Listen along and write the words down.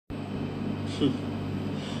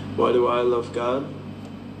Why do I love God?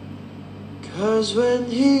 'Cause when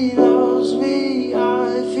He loves me,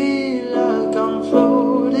 I feel like I'm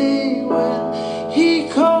floating. When He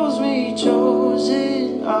calls me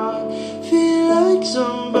chosen, I feel like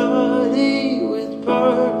somebody with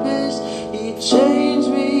purpose. He changed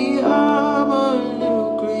me, I'm a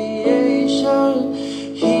new creation.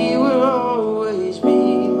 He will always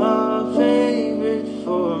be my favorite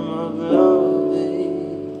form of loving.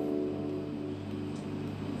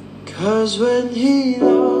 'Cause when He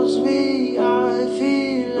loves me, I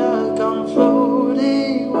feel like I'm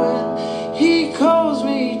floating. When He calls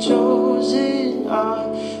me chosen, I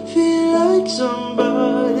feel like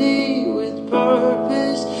somebody with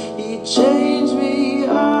purpose. He changed me,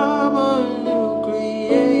 I'm a new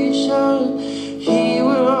creation. He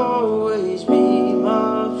will always be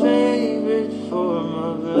my favorite form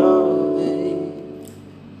of loving.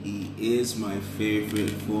 He is my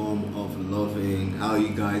favorite form of loving. How you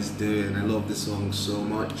guys doing? I love this song so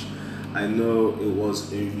much. I know it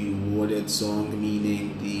was a rewarded song,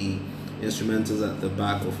 meaning the instrumentals at the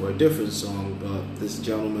back were for a different song, but this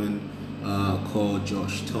gentleman called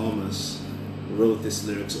Josh Thomas wrote this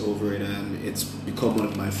lyrics over it, and it's become one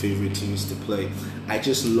of my favorite tunes to play. I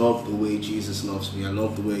just love the way Jesus loves me. I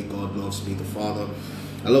love the way God loves me, the Father.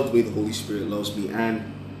 I love the way the Holy Spirit loves me, and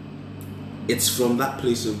it's from that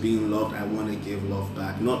place of being loved I want to give love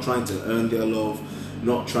back. Not trying to earn their love,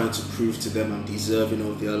 not trying to prove to them I'm deserving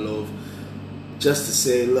of their love. Just to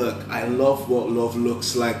say, look, I love what love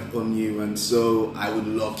looks like on you, and so I would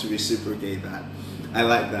love to reciprocate that. I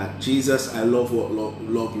like that. Jesus, I love what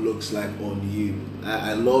love looks like on you.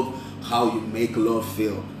 I love how you make love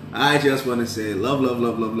feel. I just want to say love, love,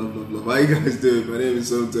 love, love, love, love, love. How you guys doing? My name is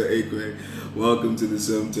Somto Ekwe. Welcome to the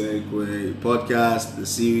Somto Ekwe podcast. The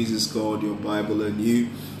series is called Your Bible and You,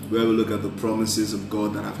 where we look at the promises of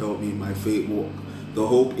God that have helped me in my faith walk. The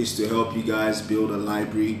hope is to help you guys build a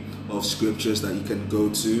library of scriptures that you can go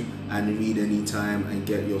to and read anytime and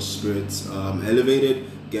get your spirits elevated,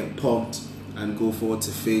 get pumped, and go forward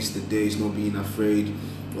to face the days, not being afraid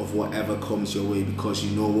of whatever comes your way, because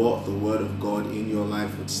you know what? The word of God in your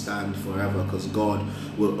life would stand forever, because God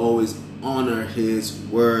will always honor His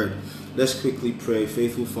word. Let's quickly pray.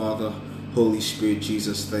 Faithful Father, Holy Spirit,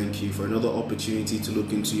 Jesus, thank you for another opportunity to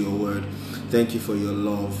look into your word. Thank you for your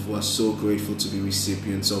love. We are so grateful to be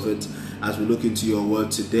recipients of it. As we look into your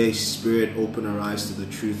word today, Spirit, open our eyes to the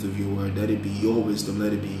truth of your word. Let it be your wisdom.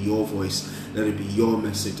 Let it be your voice. Let it be your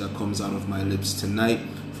message that comes out of my lips tonight.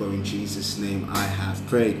 For in Jesus' name I have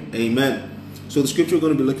prayed. Amen. So the scripture we're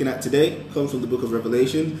going to be looking at today comes from the book of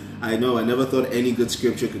Revelation. I know I never thought any good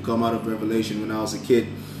scripture could come out of Revelation when I was a kid.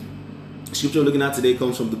 The scripture we're looking at today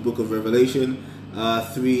comes from the book of Revelation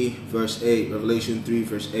 3 verse 8. Revelation 3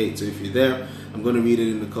 verse 8. So if you're there, I'm going to read it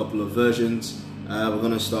in a couple of versions. We're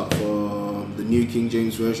going to start from the New King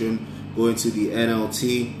James Version, go into the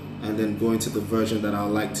NLT, and then go into the version that I'd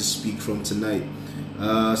like to speak from tonight.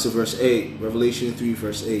 So verse 8, Revelation 3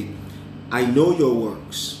 verse 8. I know your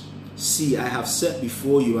works. See, I have set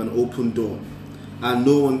before you an open door, and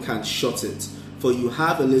no one can shut it. For you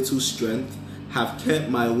have a little strength, have kept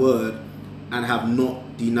my word, and have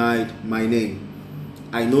not denied my name.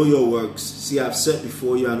 I know your works. See, I have set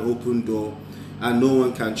before you an open door, and no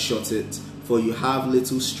one can shut it. For you have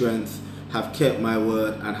little strength, have kept my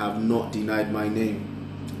word, and have not denied my name.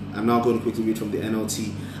 I'm now going to quickly read from the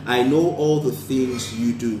NLT. I know all the things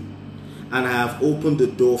you do, and I have opened the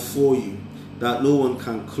door for you, that no one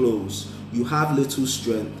can close. You have little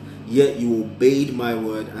strength, yet you obeyed my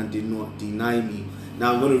word and did not deny me.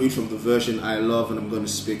 Now I'm going to read from the version I love, and I'm going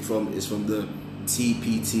to speak from is from the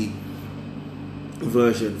TPT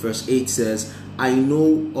version. Verse 8 says, I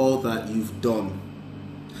know all that you've done.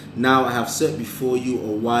 Now I have set before you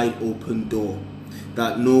a wide open door,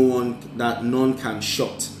 that none can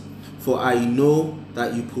shut. For I know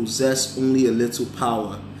that you possess only a little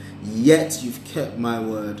power, yet you've kept my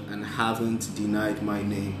word and haven't denied my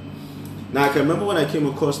name. Now I can remember when I came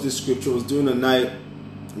across this scripture, I was doing a night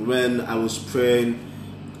when I was praying.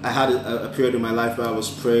 I had a period in my life where I was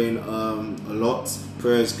praying a lot.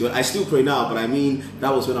 Prayer is good. I still pray now, but I mean,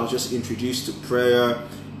 that was when I was just introduced to prayer,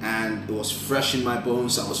 and it was fresh in my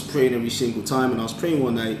bones. I was praying every single time, and I was praying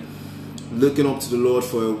one night, looking up to the Lord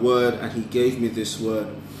for a word, and He gave me this word.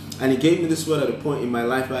 And He gave me this word at a point in my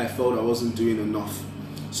life where I felt I wasn't doing enough.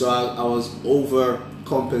 So I was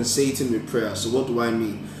overcompensating with prayer. So what do I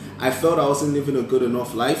mean? I felt I wasn't living a good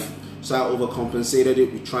enough life, so I overcompensated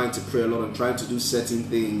it with trying to pray a lot and trying to do certain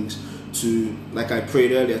things to, like I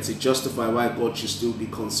prayed earlier, to justify why God should still be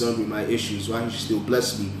concerned with my issues, why He should still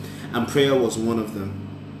bless me. And prayer was one of them.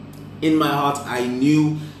 In my heart, I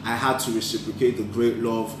knew I had to reciprocate the great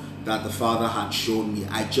love that the Father had shown me.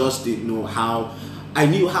 I just didn't know how. I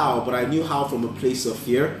knew how, but I knew how from a place of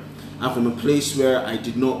fear and from a place where I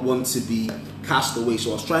did not want to be cast away.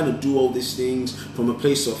 So I was trying to do all these things from a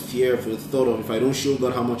place of fear, for the thought of, if I don't show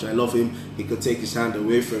God how much I love him, he could take his hand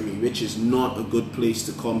away from me, which is not a good place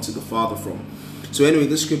to come to the Father from. So anyway,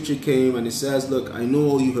 this scripture came and it says, look, I know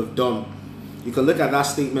all you have done. You can look at that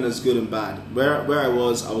statement as good and bad. Where I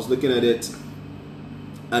was looking at it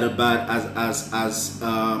at a bad as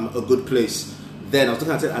a good place. Then I was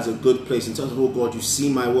looking at it as a good place in terms of, oh God, you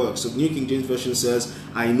see my works. So the New King James Version says,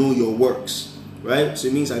 I know your works, right? So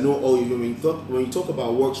it means I know all you do. When you talk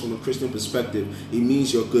about works from a Christian perspective, it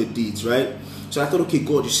means your good deeds, right? So I thought, okay,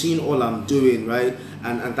 God, you're seeing all I'm doing, right?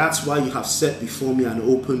 And that's why you have set before me an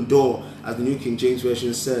open door, as the New King James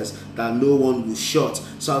Version says, that no one will shut.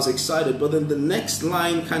 So I was excited. But then the next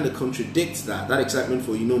line kind of contradicts that excitement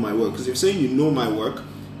for you know my work. Because if you're saying you know my work,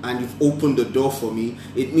 and you've opened the door for me,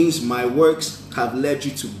 it means my works have led you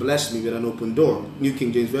to bless me with an open door. New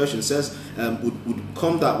King James Version says would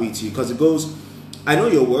come that way to you, because it goes, I know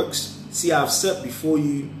your works. See, I have set before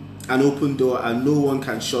you an open door, and no one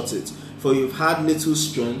can shut it. For you've had little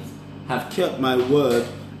strength, have kept my word,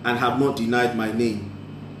 and have not denied my name.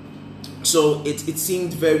 So it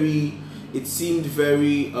seemed very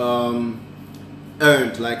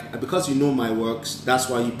earned, like, because you know my works, that's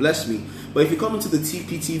why you bless me. But if you come into the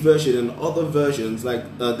TPT version and other versions,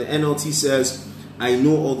 like the NLT says, I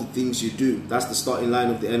know all the things you do. That's the starting line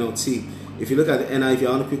of the NLT. If you look at the NIV, I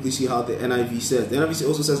want to quickly see how the NIV says. The NIV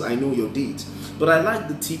also says, I know your deeds. But I like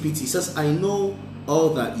the TPT. It says, I know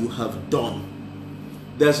all that you have done.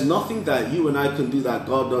 There's nothing that you and I can do that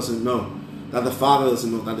God doesn't know, that the Father doesn't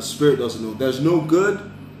know, that the Spirit doesn't know. There's no good,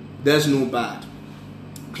 there's no bad.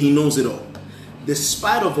 He knows it all.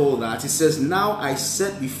 Despite of all that, it says, now I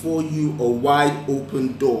set before you a wide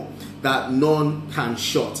open door that none can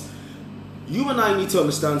shut. You and I need to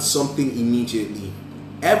understand something immediately.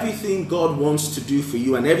 Everything God wants to do for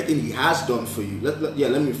you and everything he has done for you. Let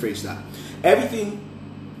me rephrase that. Everything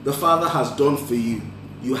the Father has done for you,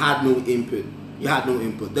 you had no input. You had no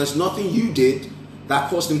input. There's nothing you did that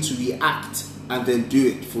caused him to react and then do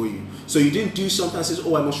it for you. So you didn't do something and says,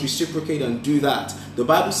 oh, I must reciprocate and do that. The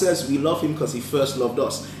Bible says we love him because he first loved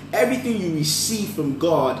us. Everything you receive from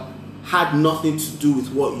God had nothing to do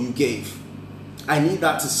with what you gave. I need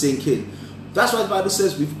that to sink in. That's why the Bible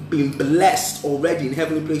says we've been blessed already in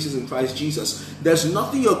heavenly places in Christ Jesus. There's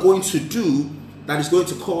nothing you're going to do that is going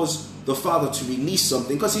to cause the Father to release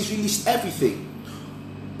something, because he's released everything.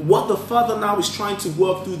 What the Father now is trying to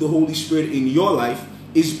work through the Holy Spirit in your life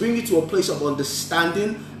is bring you to a place of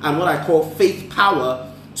understanding and what I call faith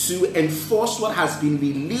power to enforce what has been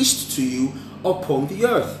released to you upon the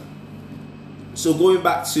earth. So going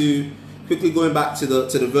back to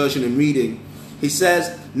the version and reading, he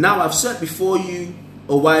says, now I've set before you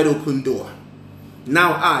a wide open door.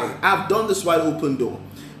 Now I've done this wide open door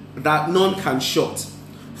that none can shut.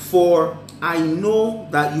 For I know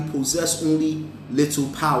that you possess only little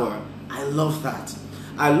power. I love that.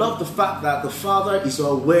 I love the fact that the Father is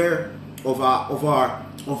aware of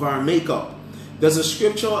our makeup. There's a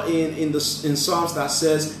scripture in Psalms that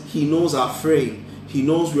says he knows our frame. He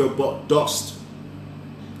knows we're but dust.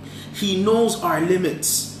 He knows our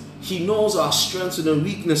limits. He knows our strengths and our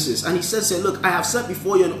weaknesses. And he says, look, I have set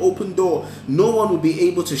before you an open door. No one will be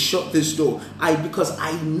able to shut this door. Because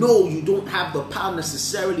I know you don't have the power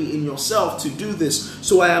necessarily in yourself to do this.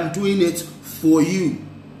 So I am doing it for you.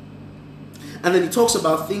 And then he talks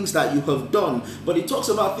about things that you have done. But he talks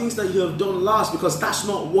about things that you have done last, because that's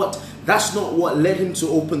not what led him to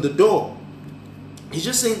open the door. He's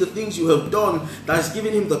just saying the things you have done that has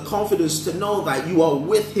given him the confidence to know that you are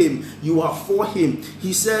with him, you are for him.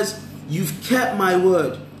 He says, you've kept my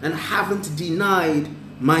word and haven't denied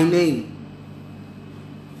my name.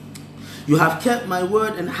 You have kept my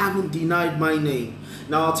word and haven't denied my name.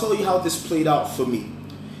 Now I'll tell you how this played out for me.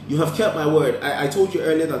 You have kept my word. I told you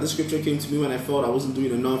earlier that this scripture came to me when I felt I wasn't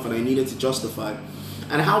doing enough and I needed to justify.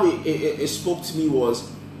 And how it spoke to me was,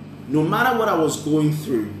 no matter what I was going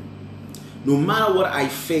through, no matter what I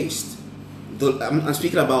faced, I'm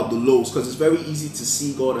speaking about the lows, because it's very easy to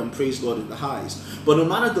see God and praise God in the highs. But no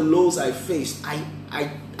matter the lows I faced,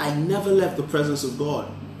 I never left the presence of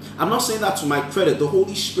God. I'm not saying that to my credit. The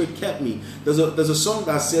Holy Spirit kept me. There's a song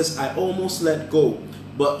that says, I almost let go,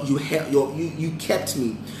 but you kept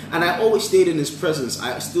me. And I always stayed in his presence.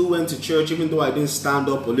 I still went to church, even though I didn't stand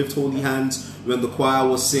up or lift holy hands when the choir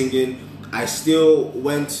was singing. I still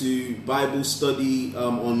went to Bible study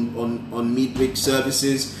on midweek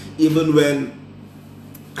services, even when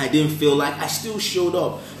I didn't feel like, I still showed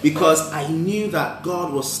up because I knew that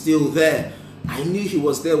God was still there. I knew he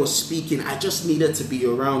was there, was speaking. I just needed to be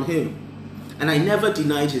around him. And I never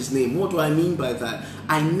denied his name. What do I mean by that?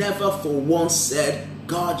 I never for once said,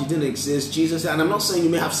 God, you didn't exist. Jesus, and I'm not saying you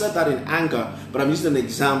may have said that in anger, but I'm using an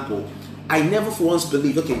example. I never for once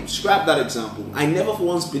believed, okay, scrap that example. I never for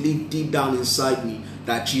once believed deep down inside me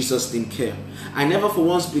that Jesus didn't care. I never for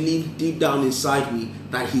once believed deep down inside me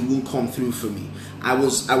that he won't come through for me. I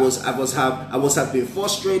must have been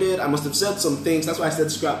frustrated. I must have said some things. That's why I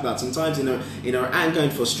said scrap that. Sometimes in our anger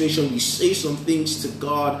and frustration, we say some things to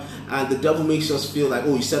God, and the devil makes us feel like,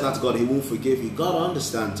 oh, you said that to God, he won't forgive you. God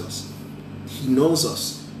understands us. He knows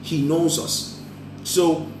us. He knows us.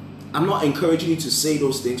 So I'm not encouraging you to say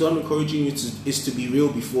those things. What I'm encouraging you is to be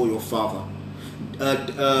real before your Father.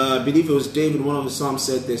 I believe it was David, one of the Psalms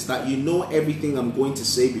said this, that you know everything I'm going to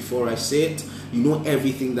say before I say it. You know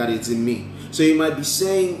everything that is in me. So you might be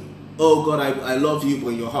saying, oh God, I love you, but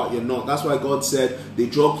in your heart you're not. That's why God said, they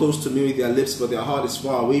draw close to me with their lips, but their heart is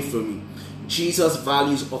far away from me. Jesus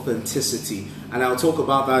values authenticity. And I'll talk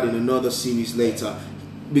about that in another series later.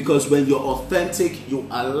 Because when you're authentic, you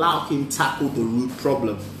allow him tackle the root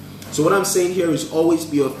problem. So what I'm saying here is always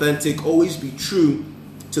be authentic, always be true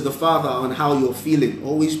to the Father on how you're feeling.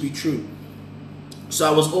 Always be true. So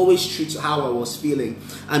I was always true to how I was feeling.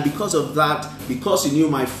 And because of that, because he knew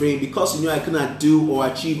my frame, because he knew I could not do or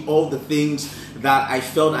achieve all the things that I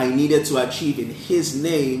felt I needed to achieve in his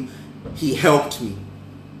name, he helped me.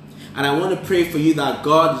 And I want to pray for you that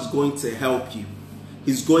God is going to help you.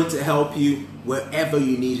 He's going to help you wherever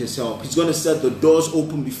you need his help. He's going to set the doors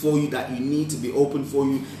open before you that you need to be open for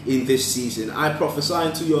you in this season. I prophesy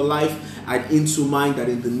into your life and into mine that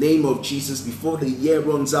in the name of Jesus, before the year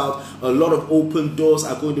runs out, a lot of open doors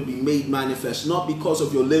are going to be made manifest. Not because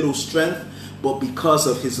of your little strength, but because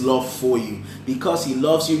of his love for you. Because he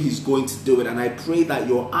loves you, he's going to do it. And I pray that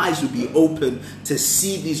your eyes will be open to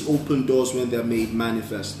see these open doors when they're made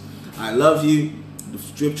manifest. I love you. The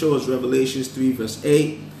scripture was Revelations 3 verse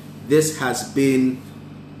 8. This has been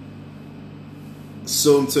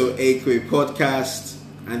Somto Ekwe podcast,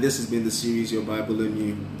 and this has been the series Your Bible in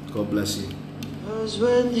You. God bless you. 'Cause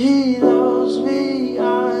when he loves me,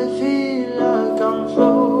 I feel